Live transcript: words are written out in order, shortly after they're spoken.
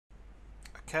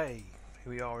Okay,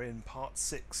 here we are in part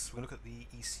 6. We're going to look at the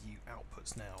ECU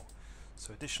outputs now.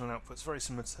 So additional outputs, very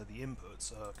similar to the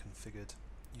inputs, are configured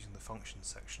using the functions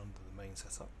section under the main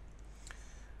setup.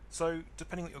 So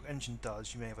depending on what your engine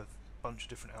does, you may have a bunch of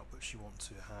different outputs you want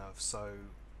to have. So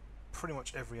pretty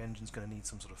much every engine is going to need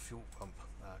some sort of fuel pump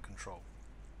control.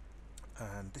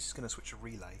 And this is going to switch a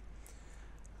relay.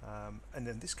 And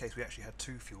in this case we actually had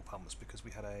two fuel pumps because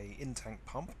we had a in-tank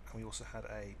pump and we also had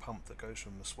a pump that goes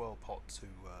from the swirl pot to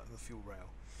the fuel rail.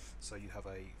 So you have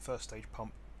a first stage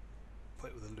pump,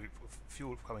 put it with a loop of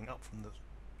fuel coming up from the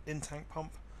in-tank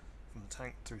pump, from the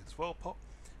tank through the swirl pot,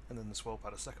 and then the swirl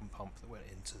pot had a second pump that went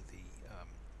into the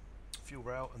fuel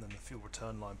rail, and then the fuel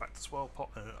return line back to the swirl pot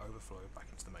and an overflow back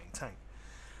into the main tank.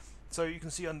 So you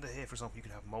can see under here, for example, you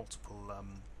can have multiple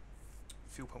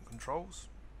fuel pump controls.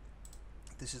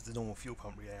 This is the normal fuel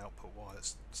pump relay output while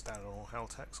it's standard on all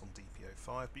Haltechs on DP05,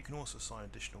 but you can also assign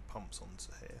additional pumps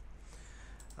onto here.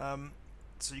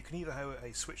 So you can either have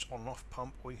a switch on and off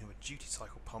pump, or you can have a duty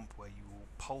cycle pump where you will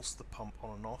pulse the pump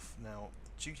on and off. Now,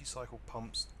 duty cycle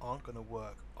pumps aren't going to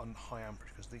work on high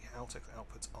amperage because the Haltech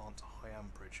outputs aren't high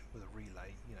amperage with a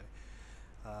relay.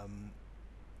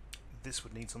 This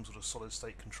would need some sort of solid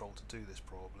state control to do this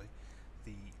probably.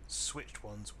 The switched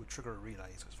ones would trigger a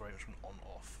relay, so it's very much an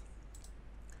on-off.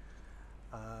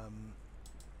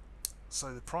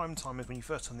 So the prime time is when you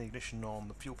first turn the ignition on.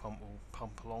 The fuel pump will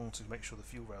pump along to make sure the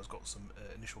fuel rail's got some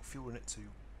initial fuel in it to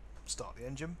start the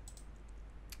engine,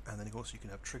 and then also you can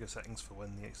have trigger settings for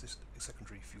when the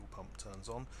secondary fuel pump turns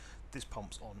on. This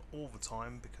pump's on all the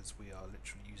time because we are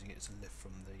literally using it to lift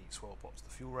from the swirl pot to the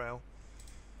fuel rail.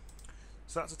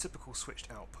 So that's a typical switched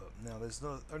output. Now there's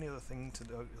the only other thing to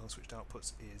note on switched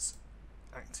outputs is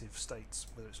active states,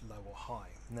 whether it's low or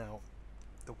high. Now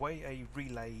the way a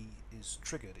relay is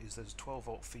triggered is there's a 12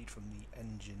 volt feed from the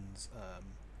engine's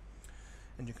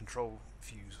engine control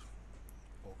fuse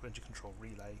or engine control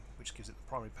relay, which gives it the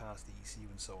primary power to the ECU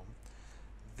and so on.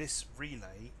 This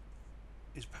relay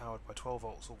is powered by 12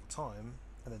 volts all the time,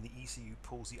 and then the ECU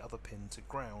pulls the other pin to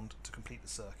ground to complete the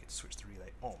circuit to switch the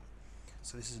relay on.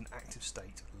 So this is an active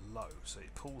state low, so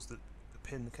it pulls the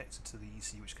pin connected to the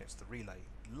ECU, which connects to the relay,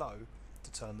 low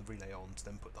to turn the relay on to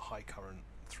then put the high current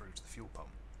through to the fuel pump.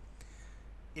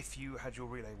 If you had your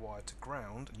relay wired to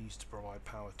ground and used to provide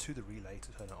power to the relay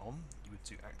to turn it on, you would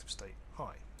do active state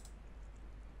high.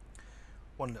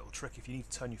 One little trick: if you need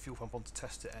to turn your fuel pump on to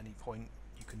test it at any point,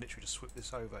 you can literally just swip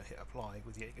this over, hit apply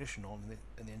with the ignition on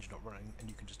and the engine not running, and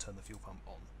you can just turn the fuel pump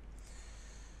on.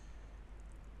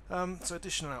 So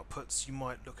additional outputs you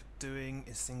might look at doing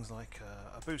is things like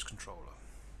a boost controller.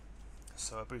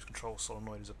 So a boost control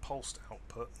solenoid is a pulsed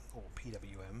output, or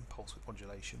PWM, pulse width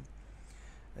modulation,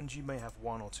 and you may have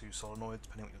one or two solenoids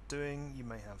depending on what you're doing. You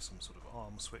may have some sort of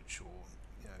arm switch or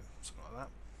something like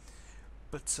that.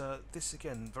 But this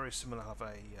again, very similar, have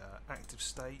a active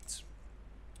state.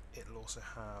 It'll also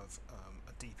have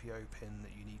a DPO pin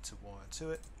that you need to wire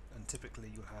to it, and typically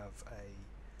you'll have a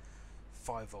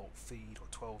 5 volt feed or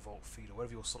 12 volt feed or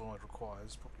whatever your solenoid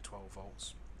requires, probably 12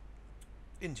 volts,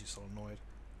 into your solenoid.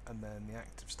 And then the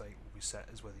active state will be set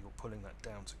as whether you're pulling that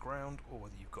down to ground or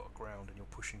whether you've got a ground and you're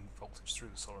pushing voltage through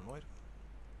the solenoid.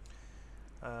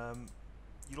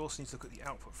 You'll also need to look at the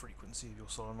output frequency of your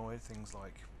solenoid, things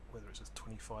like whether it's a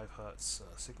 25 Hz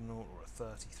signal or a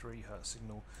 33 Hz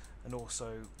signal, and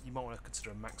also you might want to consider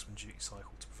a maximum duty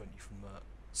cycle to prevent you from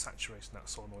saturating that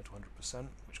solenoid to 100%,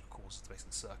 which causes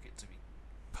basically the circuit to be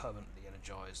permanently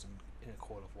energized, and in a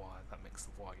coil of wire that makes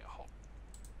the wire get hot.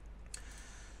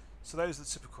 So those are the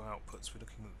typical outputs we're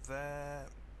looking at there.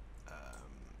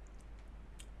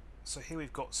 So here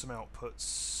we've got some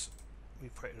outputs.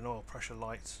 We've created an oil pressure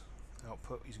light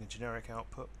output using a generic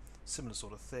output. Similar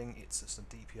sort of thing. It's just a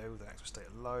DPO with an active state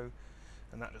of low,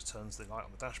 and that just turns the light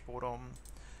on the dashboard on.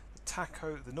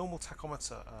 The normal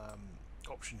tachometer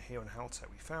option here on Haltech,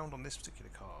 we found on this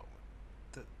particular car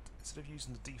that instead of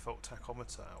using the default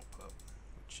tachometer output,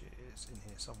 which is in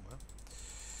here somewhere,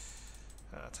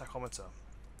 tachometer,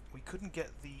 we couldn't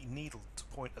get the needle to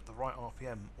point at the right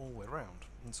RPM all the way around,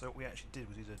 and so what we actually did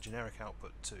was use a generic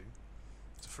output too.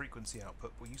 It's a frequency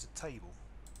output, but we used a table,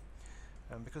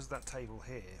 and because of that table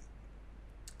here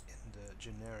in the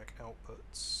generic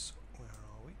outputs, where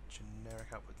are we?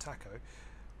 Generic output tacho,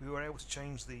 we were able to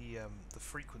change the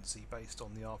frequency based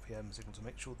on the RPM signal to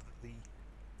make sure that the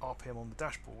RPM on the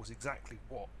dashboard was exactly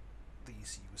what the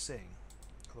ECU was seeing,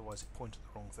 otherwise it pointed the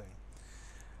wrong thing.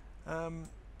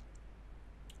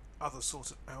 Other sort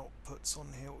of outputs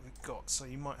on here, what we've got, so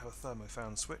you might have a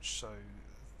Thermofound Switch. So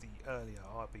the earlier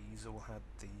RBs all had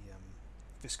the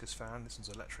viscous fan. This one's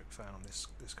an electric fan on this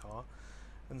car,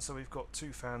 and so we've got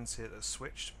two fans here that are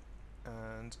switched.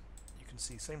 and you can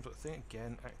see same sort of thing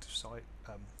again. Active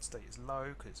state is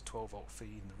low because it's a 12 volt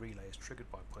feed and the relay is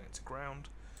triggered by putting it to ground.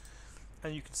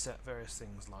 And you can set various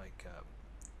things like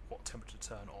what temperature to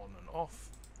turn on and off,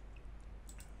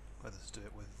 whether to do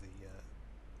it with the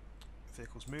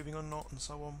vehicle's moving or not, and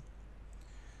so on.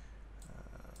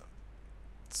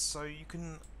 So you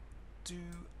can do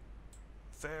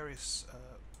various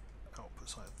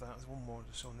outputs like that. There's one more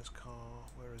just on this car.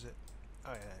 Where is it?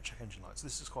 Oh yeah, check engine lights.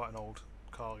 This is quite an old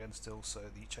car again still, so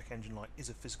the check engine light is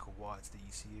a physical wire to the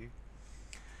ECU.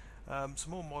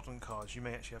 Some more modern cars, you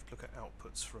may actually have to look at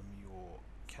outputs from your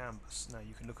CAN bus. Now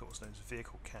you can look at what's known as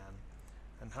vehicle CAN,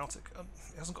 and Haltech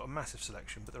it hasn't got a massive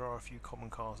selection, but there are a few common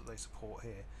cars that they support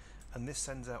here, and this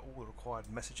sends out all the required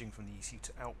messaging from the ECU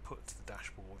to output to the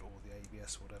dashboard or the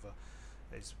ABS or whatever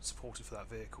is supported for that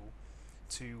vehicle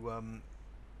to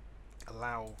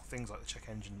allow things like the check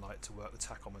engine light to work, the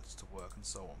tachometer to work, and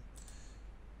so on.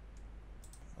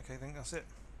 Okay, I think that's it.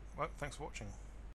 Well, thanks for watching.